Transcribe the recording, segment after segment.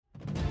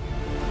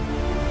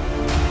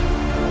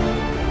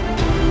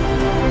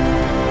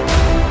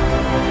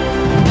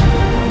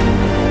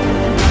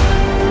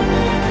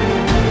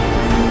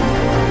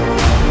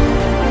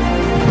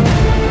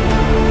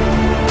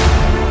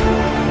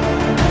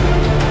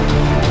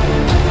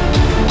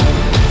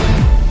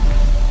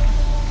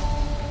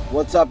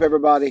What's up,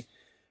 everybody?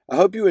 I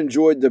hope you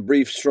enjoyed the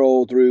brief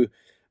stroll through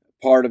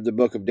part of the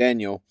book of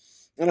Daniel,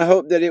 and I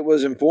hope that it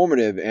was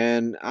informative,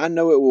 and I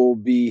know it will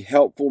be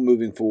helpful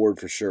moving forward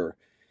for sure.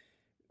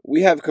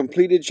 We have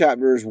completed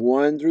chapters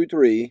 1 through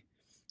 3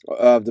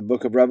 of the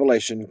book of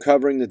Revelation,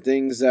 covering the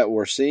things that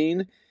were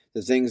seen,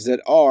 the things that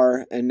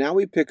are, and now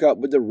we pick up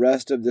with the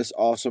rest of this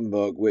awesome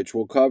book, which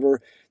will cover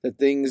the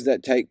things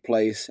that take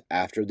place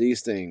after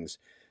these things.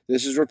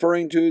 This is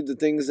referring to the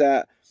things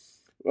that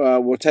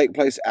will take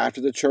place after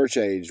the church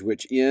age,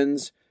 which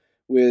ends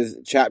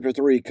with chapter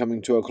 3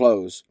 coming to a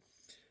close.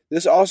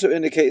 This also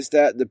indicates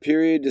that the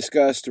period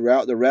discussed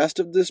throughout the rest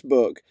of this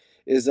book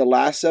is the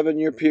last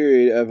 7-year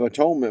period of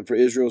atonement for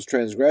Israel's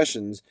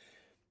transgressions,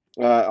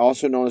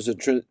 also known as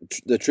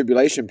the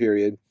tribulation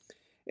period,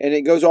 and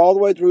it goes all the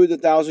way through the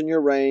 1,000-year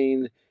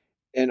reign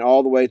and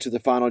all the way to the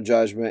final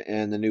judgment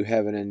and the new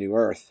heaven and new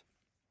earth.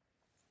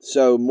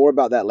 So more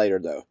about that later,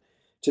 though.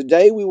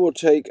 Today we will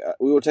take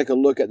a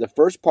look at the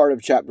first part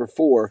of chapter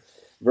 4,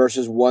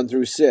 verses 1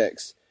 through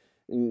 6.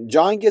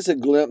 John gets a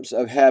glimpse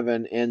of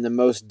heaven and the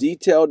most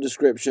detailed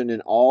description in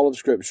all of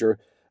Scripture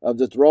of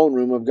the throne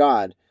room of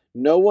God.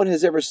 No one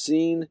has ever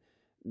seen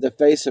the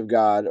face of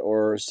God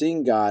or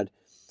seen God,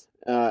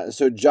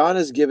 so John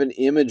is given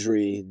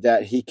imagery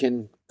that he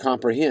can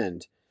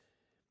comprehend.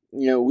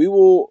 We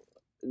will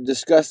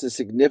discuss the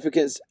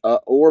significance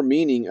or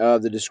meaning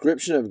of the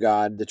description of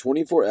God, the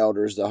 24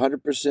 elders, the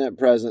 100%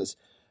 presence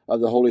of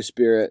the Holy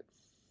Spirit,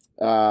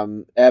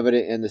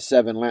 evident in the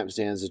 7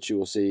 lampstands that you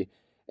will see,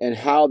 and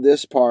how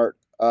this part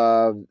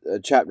of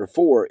chapter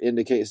 4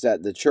 indicates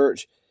that the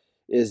church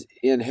is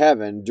in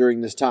heaven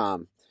during this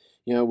time.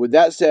 With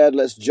that said,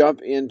 let's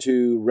jump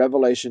into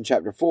Revelation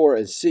chapter 4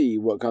 and see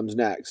what comes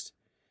next.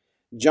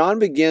 John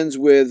begins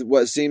with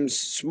what seems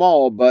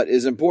small but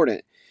is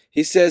important.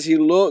 He says he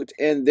looked,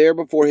 and there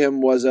before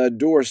him was a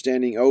door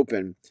standing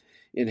open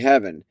in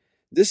heaven.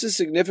 This is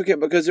significant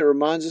because it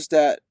reminds us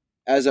that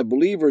as a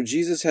believer,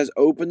 Jesus has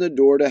opened the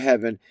door to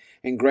heaven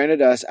and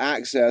granted us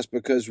access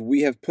because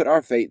we have put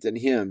our faith in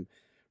him.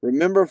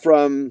 Remember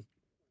from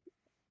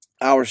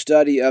our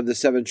study of the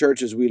 7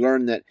 churches, we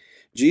learned that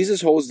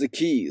Jesus holds the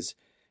keys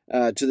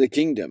to the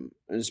kingdom,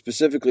 and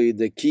specifically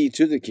the key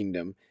to the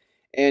kingdom,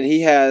 and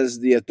he has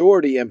the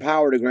authority and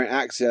power to grant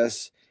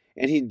access,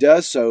 and he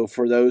does so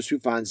for those who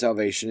find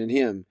salvation in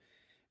him.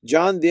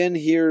 John then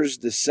hears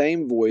the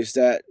same voice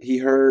that he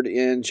heard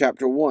in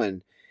chapter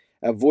 1,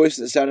 a voice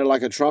that sounded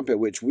like a trumpet,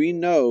 which we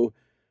know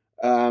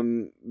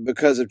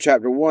because of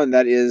chapter 1,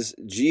 that is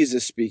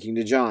Jesus speaking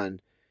to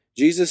John.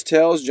 Jesus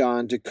tells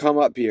John to come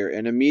up here,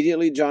 and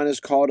immediately John is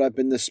called up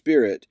in the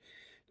Spirit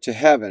to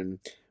heaven,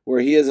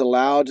 where he is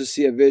allowed to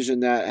see a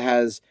vision that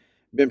has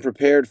been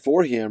prepared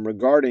for him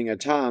regarding a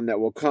time that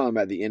will come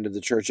at the end of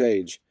the church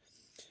age.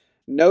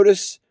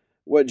 Notice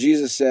what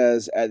Jesus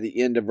says at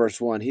the end of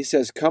verse 1. He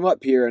says, "Come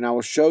up here, and I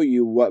will show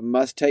you what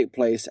must take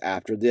place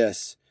after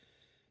this."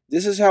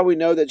 This is how we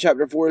know that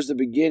chapter 4 is the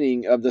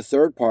beginning of the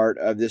third part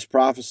of this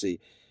prophecy,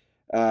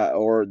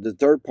 or the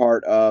third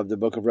part of the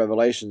book of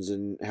Revelations,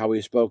 and how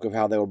we spoke of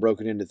how they were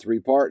broken into 3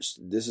 parts.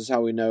 This is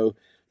how we know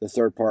the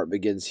third part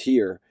begins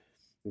here,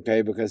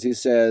 okay? Because he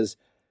says,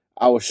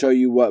 "I will show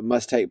you what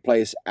must take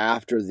place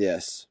after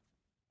this."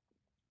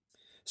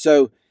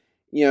 So,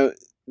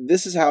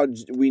 this is how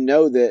we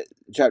know that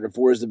chapter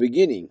 4 is the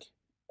beginning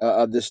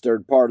of this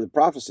third part of the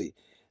prophecy.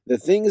 The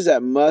things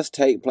that must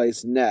take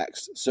place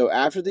next. So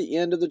after the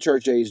end of the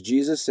church age,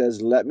 Jesus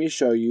says, "Let me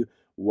show you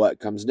what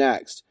comes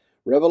next."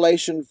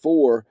 Revelation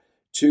 4,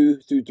 2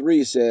 through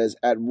 3 says,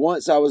 "At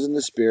once I was in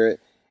the Spirit,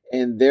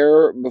 and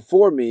there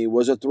before me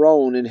was a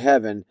throne in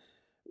heaven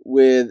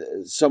with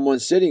someone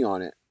sitting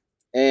on it.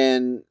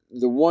 And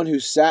the one who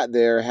sat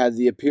there had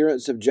the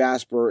appearance of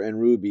jasper and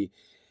ruby."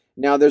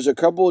 Now, there's a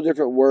couple of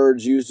different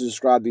words used to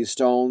describe these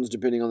stones,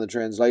 depending on the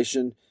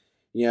translation.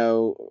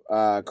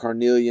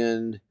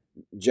 Carnelian,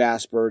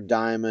 jasper,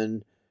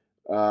 diamond,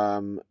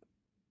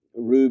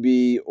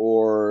 ruby,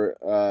 or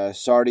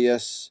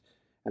sardius.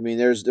 I mean,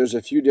 there's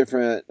a few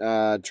different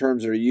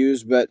terms that are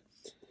used, but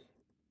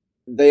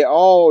they're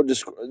all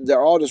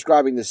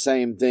describing the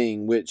same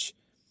thing. Which,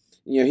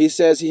 he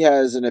says he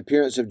has an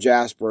appearance of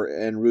jasper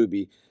and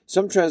ruby.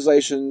 Some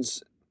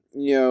translations,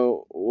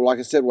 like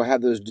I said, will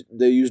have those.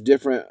 They use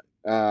different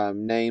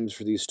names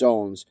for these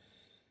stones,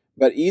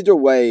 but either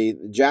way,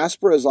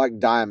 jasper is like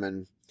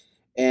diamond,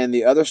 and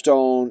the other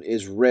stone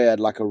is red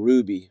like a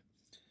ruby.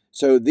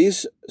 So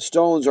these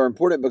stones are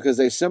important because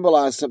they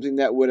symbolize something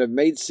that would have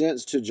made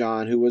sense to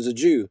John, who was a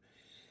Jew,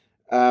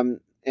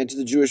 and to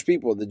the Jewish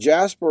people. The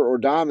jasper or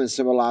diamond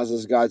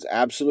symbolizes God's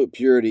absolute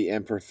purity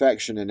and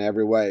perfection in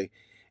every way.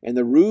 And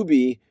the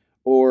ruby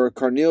or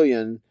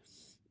carnelian,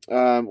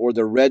 or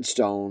the red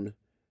stone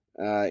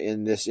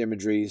in this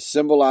imagery,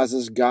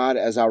 symbolizes God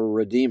as our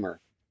Redeemer.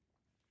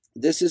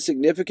 This is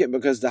significant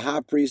because the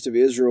high priest of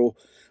Israel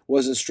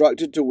was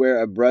instructed to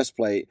wear a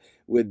breastplate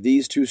with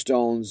these 2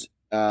 stones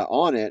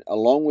on it,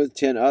 along with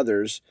 10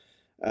 other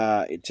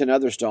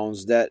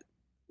stones that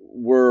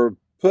were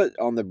put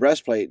on the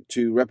breastplate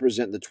to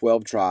represent the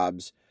 12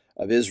 tribes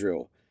of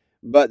Israel.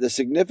 But the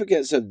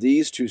significance of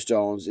these two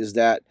stones is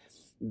that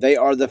they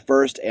are the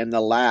first and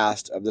the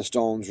last of the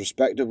stones,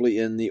 respectively,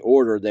 in the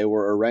order they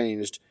were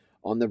arranged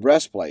on the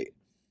breastplate.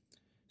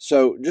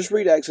 So just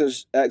read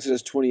Exodus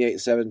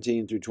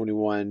 28:17 through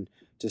 21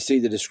 to see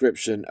the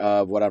description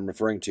of what I'm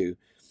referring to.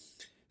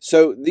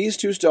 So these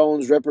two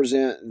stones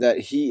represent that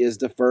he is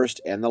the first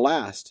and the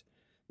last,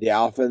 the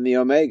Alpha and the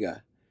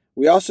Omega.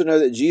 We also know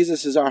that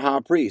Jesus is our high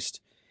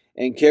priest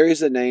and carries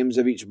the names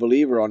of each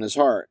believer on his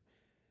heart.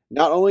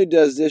 Not only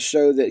does this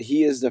show that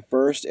he is the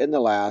first and the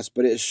last,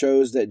 but it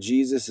shows that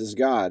Jesus is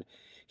God.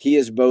 He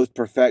is both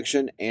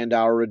perfection and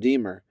our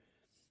Redeemer.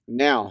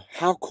 Now,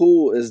 how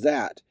cool is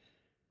that?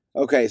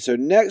 Okay, so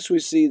next we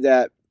see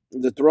that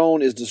the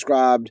throne is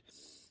described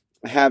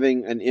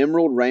having an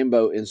emerald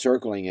rainbow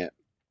encircling it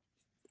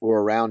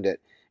or around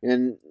it.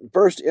 And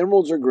first,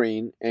 emeralds are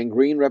green, and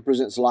green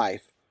represents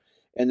life.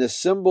 And the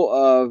symbol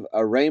of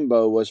a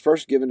rainbow was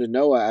first given to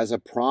Noah as a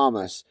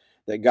promise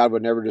that God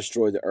would never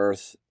destroy the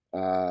earth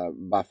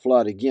by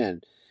flood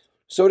again.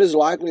 So it is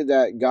likely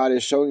that God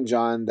is showing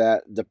John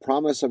that the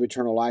promise of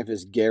eternal life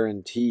is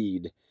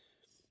guaranteed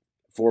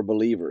for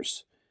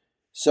believers.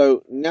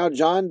 So now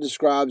John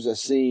describes a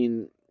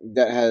scene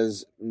that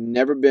has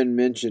never been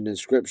mentioned in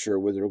Scripture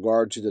with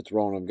regard to the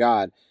throne of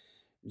God.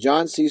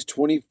 John sees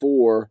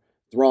 24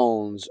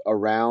 thrones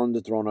around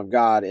the throne of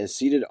God, and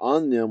seated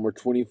on them were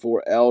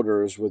 24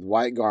 elders with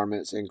white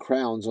garments and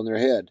crowns on their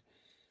head.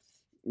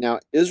 Now,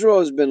 Israel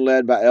has been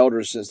led by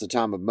elders since the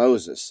time of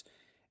Moses,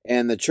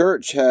 and the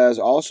church has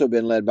also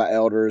been led by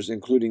elders,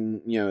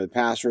 including, the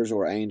pastors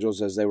or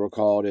angels, as they were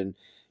called in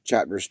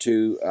chapters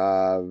 2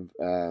 of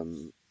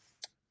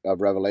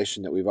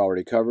Revelation that we've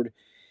already covered,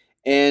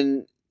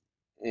 and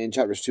in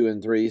chapters 2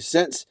 and 3.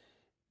 Since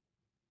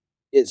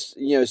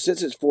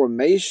its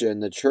formation,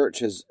 the church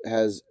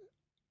has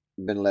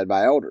been led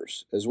by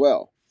elders as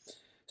well.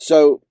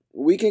 So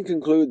we can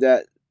conclude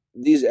that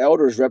these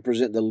elders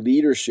represent the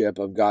leadership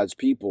of God's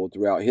people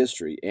throughout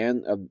history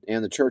and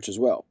the church as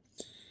well.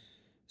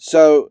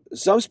 So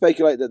some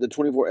speculate that the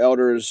 24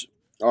 elders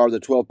are the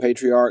 12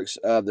 patriarchs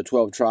of the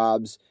 12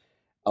 tribes,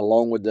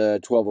 along with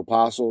the 12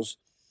 apostles.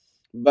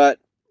 But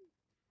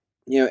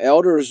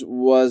elders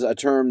was a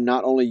term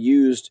not only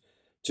used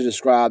to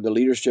describe the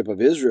leadership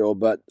of Israel,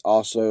 but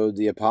also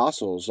the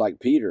apostles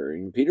like Peter.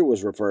 And Peter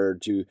was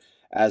referred to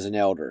as an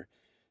elder.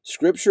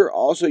 Scripture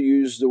also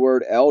used the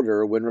word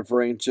elder when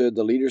referring to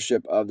the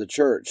leadership of the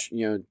church,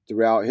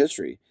 throughout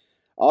history.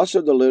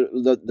 Also,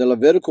 the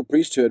Levitical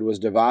priesthood was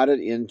divided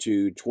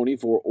into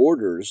 24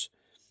 orders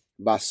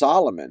by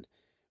Solomon,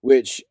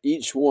 which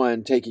each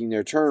one taking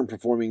their turn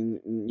performing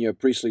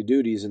priestly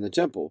duties in the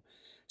temple.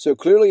 So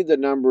clearly the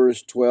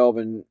numbers 12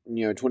 and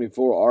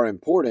 24 are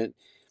important,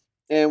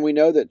 and we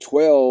know that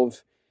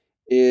 12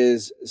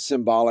 is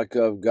symbolic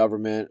of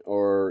government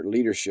or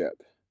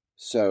leadership.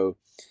 So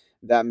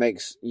that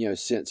makes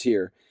sense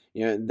here.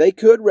 They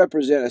could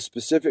represent a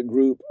specific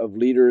group of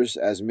leaders,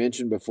 as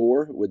mentioned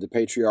before, with the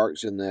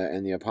patriarchs and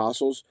the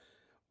apostles,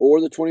 or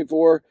the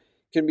 24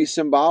 can be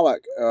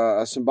symbolic,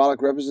 a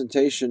symbolic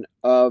representation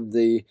of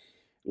the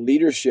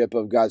leadership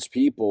of God's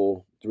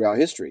people throughout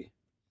history.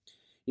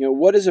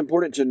 What is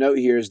important to note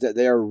here is that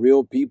they are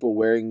real people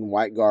wearing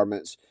white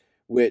garments,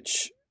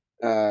 which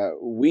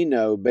we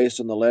know, based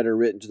on the letter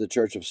written to the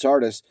church of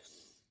Sardis,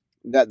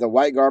 that the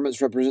white garments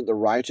represent the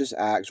righteous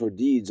acts or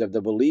deeds of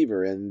the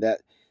believer, and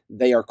that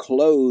they are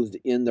clothed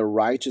in the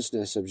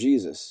righteousness of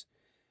Jesus.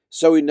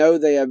 So we know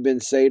they have been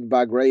saved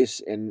by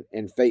grace and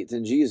faith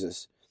in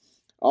Jesus.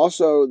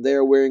 Also, they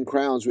are wearing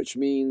crowns, which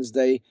means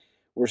they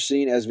were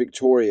seen as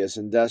victorious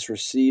and thus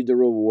received the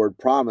reward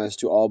promised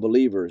to all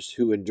believers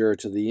who endure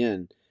to the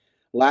end.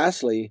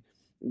 Lastly,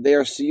 they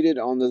are seated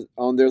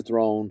on their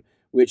throne,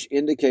 which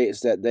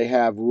indicates that they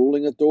have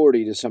ruling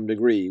authority to some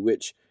degree,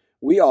 which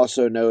we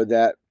also know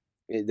that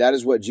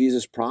is what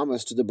Jesus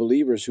promised to the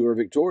believers who are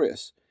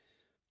victorious.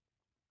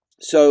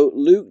 So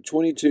Luke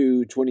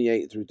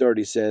 22:28 through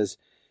 30 says,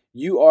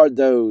 "You are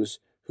those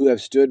who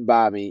have stood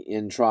by me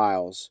in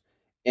trials,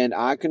 and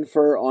I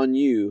confer on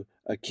you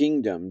a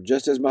kingdom,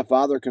 just as my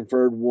Father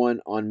conferred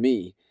one on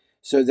me,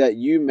 so that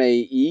you may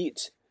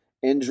eat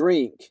and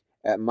drink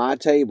at my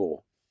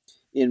table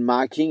in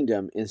my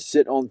kingdom and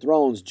sit on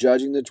thrones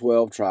judging the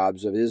 12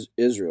 tribes of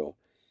Israel."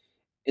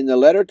 In the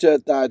letter to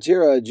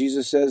Thyatira,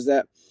 Jesus says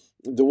that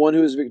the one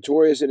who is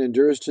victorious and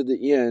endures to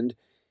the end,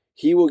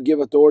 he will give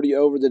authority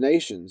over the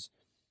nations.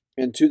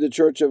 And to the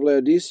church of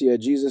Laodicea,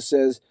 Jesus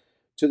says,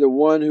 "To the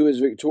one who is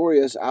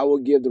victorious, I will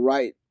give the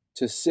right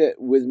to sit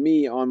with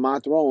me on my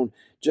throne,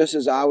 just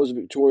as I was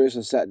victorious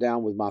and sat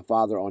down with my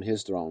Father on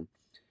his throne."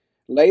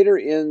 Later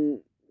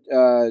in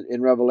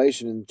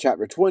Revelation, in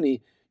chapter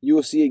 20, you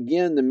will see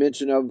again the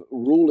mention of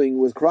ruling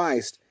with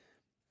Christ.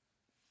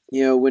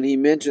 When he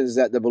mentions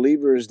that the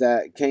believers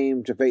that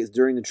came to faith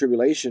during the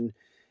tribulation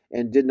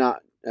and did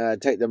not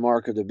take the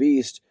mark of the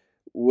beast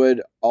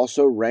would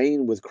also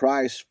reign with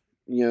Christ,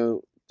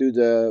 through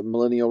the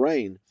millennial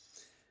reign.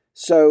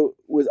 So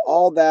with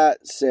all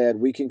that said,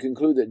 we can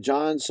conclude that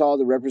John saw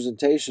the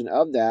representation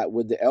of that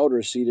with the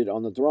elders seated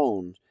on the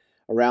throne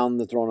around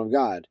the throne of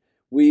God.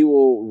 We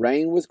will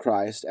reign with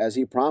Christ as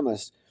he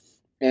promised,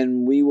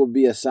 and we will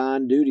be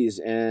assigned duties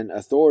and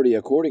authority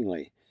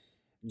accordingly.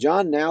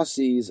 John now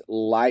sees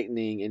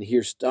lightning and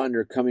hears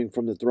thunder coming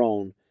from the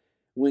throne.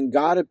 When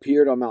God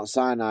appeared on Mount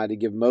Sinai to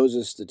give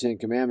Moses the Ten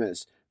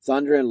Commandments,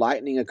 thunder and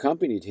lightning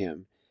accompanied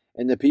him,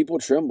 and the people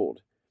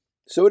trembled.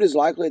 So it is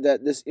likely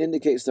that this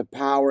indicates the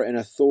power and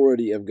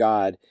authority of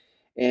God,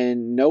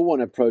 and no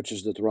one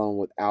approaches the throne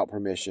without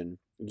permission.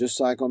 Just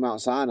like on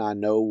Mount Sinai,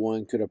 no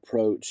one could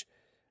approach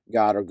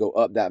God or go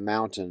up that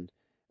mountain.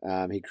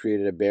 He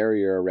created a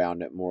barrier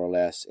around it, more or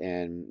less,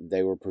 and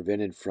they were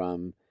prevented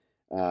from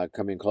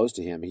coming close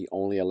to him. He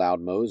only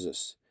allowed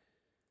Moses.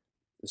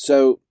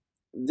 So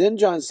then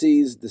John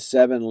sees the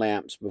 7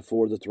 lamps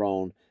before the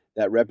throne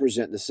that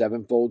represent the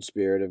sevenfold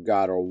Spirit of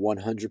God, or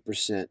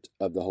 100%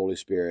 of the Holy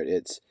Spirit.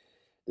 It's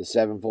the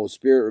sevenfold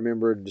Spirit,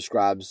 remember,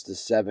 describes the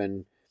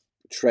 7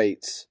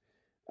 traits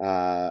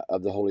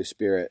of the Holy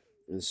Spirit.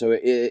 And so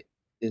it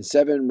in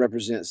 7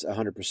 represents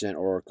 100%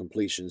 or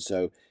completion.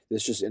 So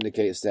this just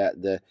indicates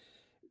that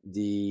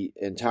the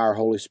entire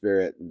Holy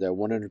Spirit, the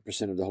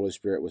 100% of the Holy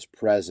Spirit, was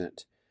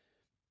present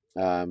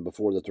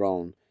before the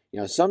throne.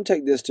 Some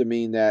take this to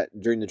mean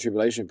that during the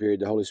tribulation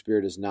period, the Holy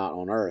Spirit is not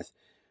on earth.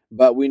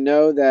 But we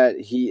know that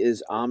he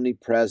is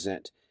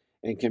omnipresent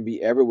and can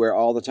be everywhere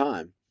all the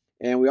time.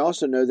 And we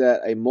also know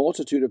that a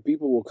multitude of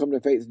people will come to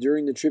faith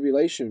during the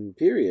tribulation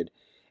period.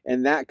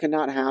 And that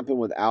cannot happen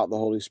without the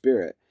Holy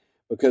Spirit.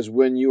 Because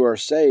when you are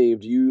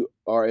saved, you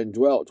are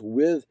indwelt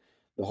with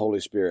the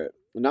Holy Spirit.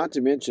 Not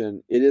to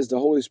mention, it is the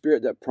Holy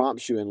Spirit that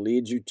prompts you and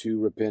leads you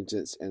to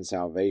repentance and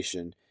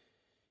salvation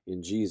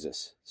in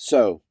Jesus.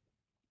 So,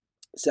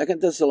 2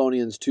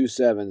 Thessalonians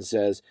 2:7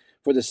 says,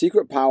 "For the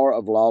secret power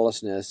of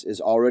lawlessness is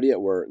already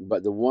at work,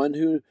 but the one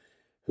who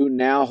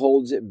now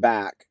holds it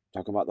back,"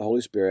 talking about the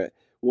Holy Spirit,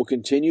 "will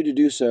continue to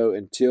do so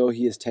until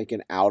he is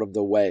taken out of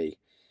the way."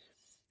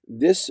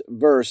 This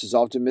verse is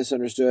often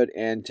misunderstood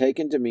and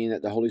taken to mean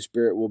that the Holy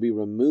Spirit will be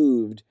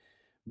removed,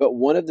 but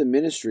one of the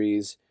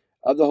ministries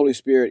of the Holy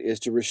Spirit is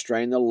to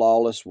restrain the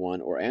lawless one,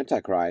 or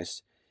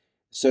Antichrist,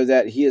 so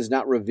that he is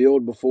not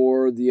revealed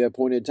before the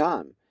appointed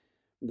time.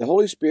 The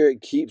Holy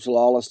Spirit keeps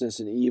lawlessness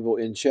and evil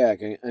in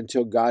check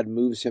until God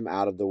moves him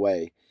out of the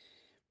way.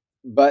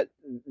 But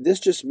this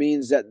just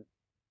means that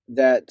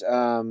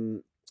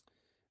the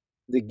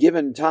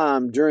given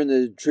time during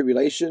the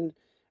tribulation,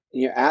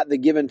 at the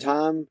given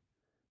time,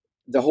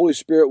 the Holy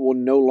Spirit will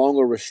no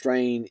longer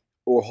restrain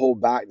or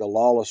hold back the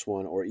lawless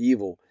one or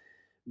evil,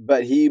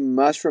 but he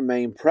must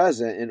remain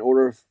present in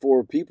order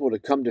for people to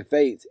come to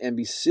faith and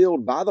be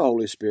sealed by the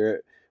Holy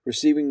Spirit,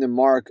 receiving the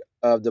mark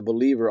of the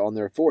believer on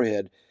their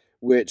forehead,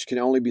 which can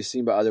only be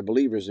seen by other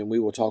believers, and we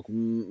will talk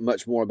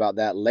much more about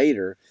that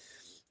later.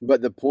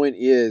 But the point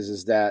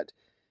is that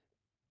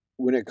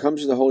when it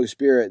comes to the Holy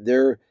Spirit,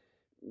 a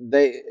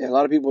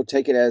lot of people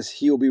take it as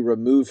he will be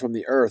removed from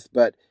the earth,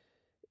 but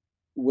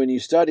when you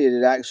study it,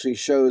 it actually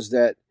shows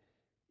that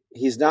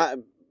he's not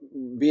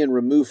being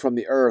removed from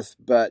the earth,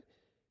 but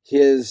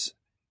his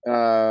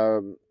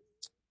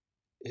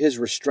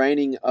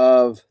restraining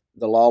of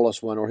the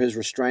lawless one, or his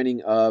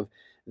restraining of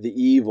the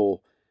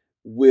evil,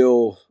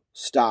 will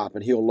stop,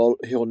 and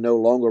he'll no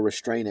longer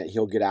restrain it.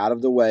 He'll get out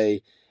of the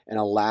way and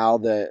allow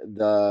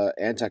the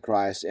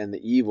Antichrist and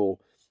the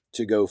evil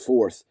to go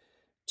forth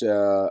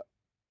to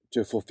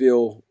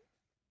fulfill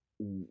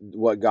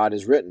what God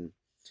has written.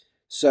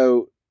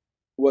 So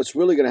what's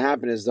really going to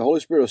happen is the Holy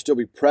Spirit will still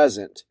be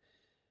present,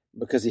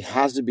 because he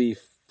has to be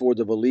for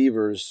the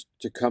believers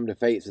to come to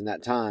faith in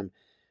that time,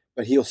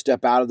 but he'll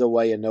step out of the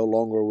way, and no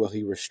longer will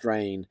he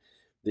restrain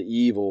the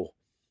evil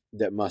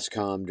that must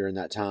come during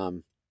that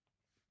time.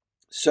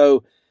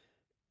 So,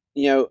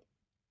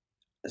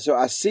 so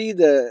I see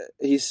the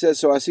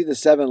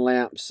 7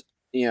 lamps,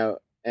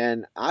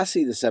 and I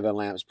see the 7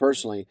 lamps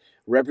personally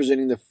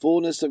representing the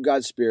fullness of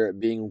God's Spirit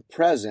being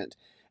present,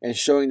 and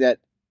showing that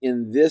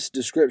in this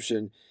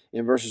description,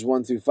 in verses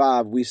 1 through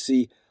 5, we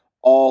see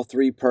all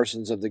 3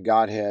 persons of the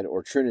Godhead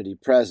or Trinity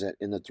present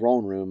in the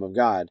throne room of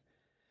God.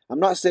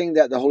 I'm not saying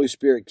that the Holy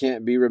Spirit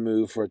can't be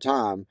removed for a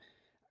time.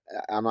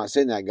 I'm not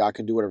saying that God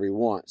can do whatever he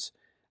wants.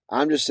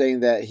 I'm just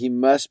saying that he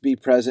must be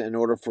present in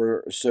order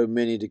for so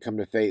many to come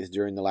to faith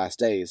during the last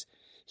days.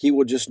 He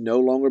will just no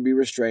longer be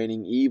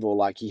restraining evil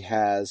like he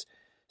has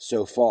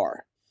so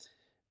far.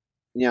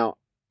 Now,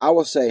 I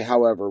will say,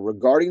 however,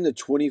 regarding the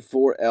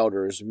 24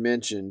 elders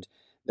mentioned,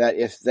 that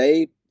if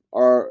they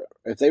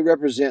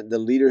represent the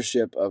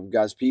leadership of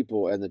God's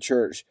people and the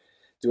church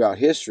throughout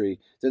history,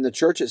 then the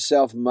church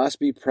itself must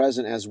be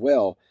present as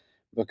well,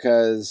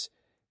 because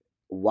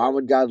why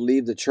would God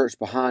leave the church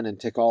behind and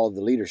take all of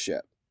the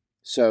leadership?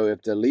 So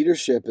if the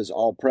leadership is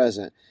all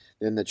present,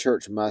 then the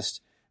church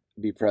must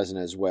be present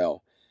as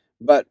well.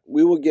 But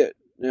we will get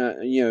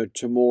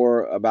to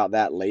more about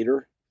that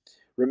later.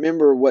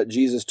 Remember what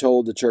Jesus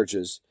told the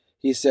churches.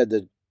 He said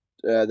that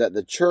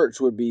the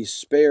church would be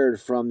spared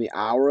from the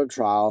hour of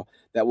trial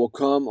that will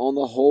come on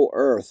the whole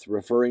earth,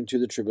 referring to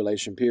the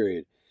tribulation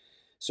period.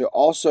 So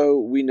also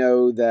we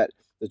know that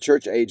The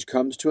church age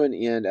comes to an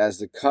end as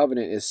the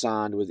covenant is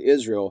signed with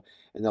Israel,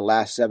 and the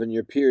last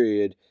 7-year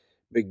period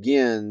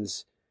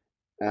begins,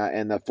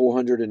 and the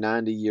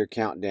 490-year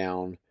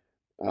countdown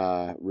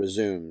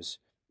resumes,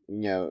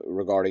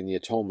 regarding the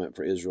atonement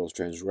for Israel's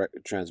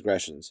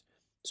transgressions.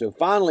 So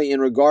finally, in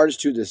regards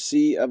to the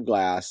sea of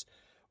glass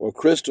or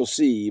crystal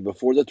sea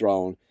before the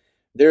throne,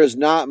 there is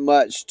not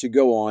much to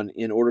go on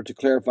in order to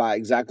clarify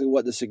exactly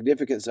what the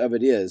significance of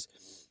it is.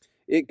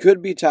 It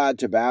could be tied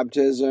to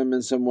baptism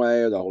in some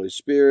way or the Holy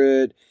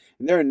Spirit,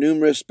 and there are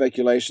numerous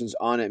speculations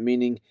on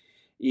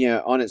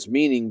its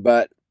meaning,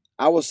 but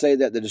I will say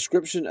that the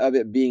description of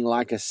it being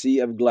like a sea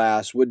of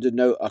glass would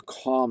denote a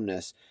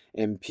calmness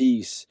and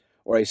peace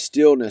or a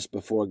stillness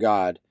before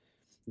God.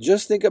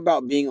 Just think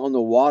about being on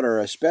the water,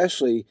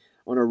 especially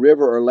on a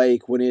river or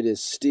lake, when it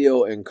is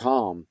still and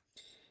calm.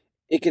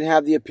 It can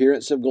have the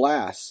appearance of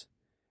glass.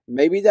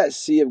 Maybe that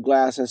sea of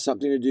glass has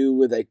something to do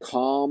with a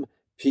calm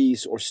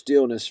peace or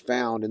stillness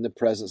found in the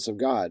presence of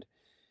God.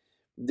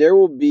 There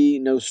will be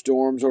no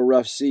storms or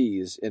rough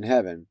seas in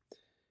heaven,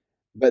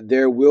 but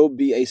there will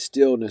be a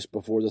stillness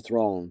before the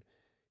throne.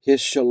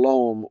 His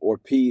shalom or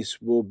peace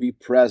will be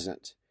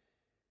present.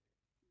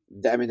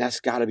 That's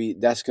going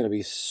to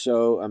be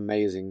so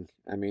amazing.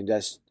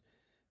 That's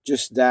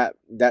just that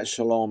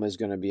shalom is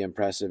going to be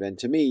impressive. And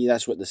to me,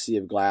 that's what the sea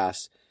of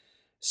glass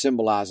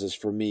symbolizes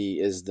for me,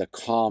 is the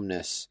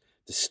calmness,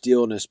 the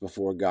stillness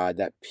before God,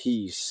 that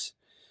peace.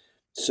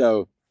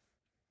 So,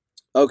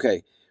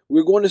 okay,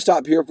 we're going to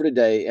stop here for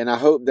today, and I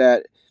hope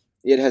that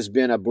it has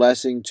been a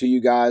blessing to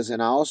you guys,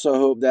 and I also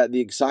hope that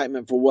the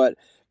excitement for what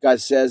God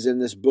says in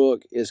this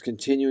book is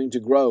continuing to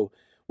grow.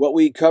 What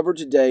we covered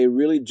today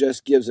really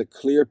just gives a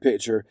clear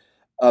picture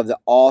of the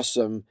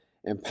awesome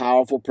and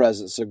powerful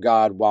presence of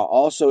God, while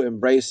also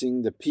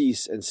embracing the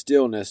peace and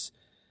stillness,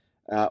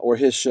 or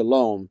His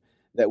shalom,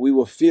 that we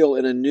will feel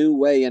in a new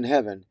way in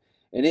heaven.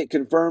 And it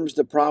confirms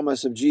the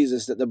promise of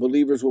Jesus that the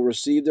believers will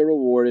receive their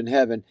reward in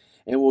heaven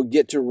and will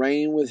get to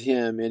reign with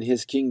Him in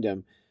His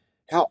kingdom.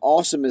 How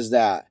awesome is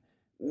that?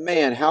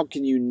 Man, how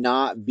can you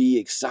not be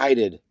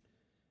excited?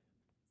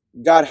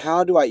 God,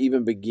 how do I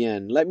even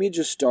begin? Let me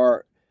just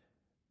start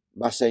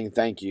by saying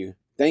thank you.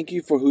 Thank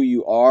you for who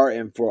you are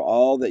and for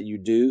all that you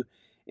do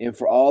and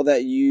for all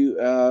that you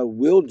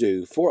will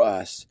do for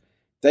us.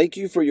 Thank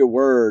you for your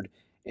word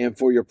and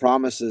for your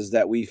promises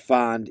that we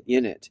find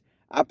in it.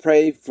 I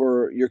pray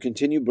for your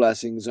continued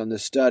blessings on the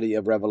study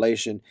of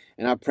Revelation,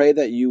 and I pray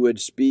that you would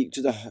speak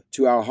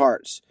to our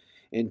hearts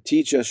and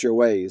teach us your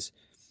ways.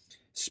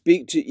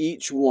 Speak to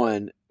each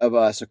one of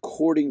us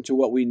according to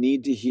what we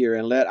need to hear,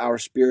 and let our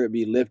spirit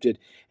be lifted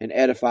and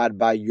edified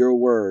by your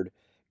word.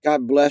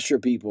 God bless your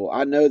people.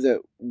 I know that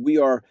we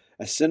are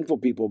a sinful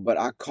people, but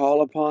I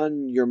call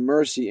upon your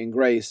mercy and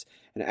grace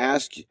and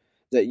ask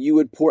that you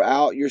would pour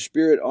out your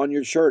Spirit on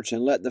your church,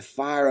 and let the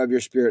fire of your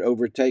Spirit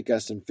overtake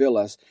us and fill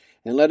us,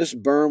 and let us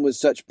burn with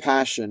such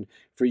passion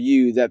for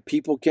you that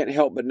people can't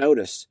help but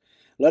notice.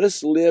 Let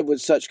us live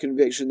with such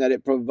conviction that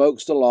it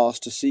provokes the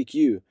lost to seek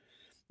you.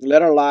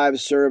 Let our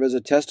lives serve as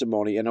a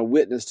testimony and a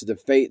witness to the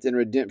faith and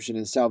redemption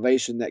and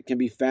salvation that can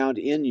be found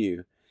in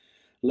you.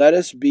 Let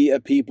us be a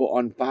people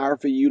on fire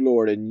for you,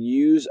 Lord, and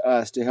use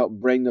us to help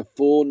bring the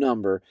full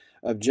number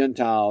of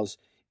Gentiles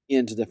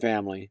into the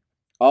family.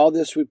 All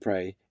this we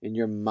pray in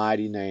your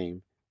mighty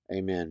name.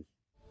 Amen.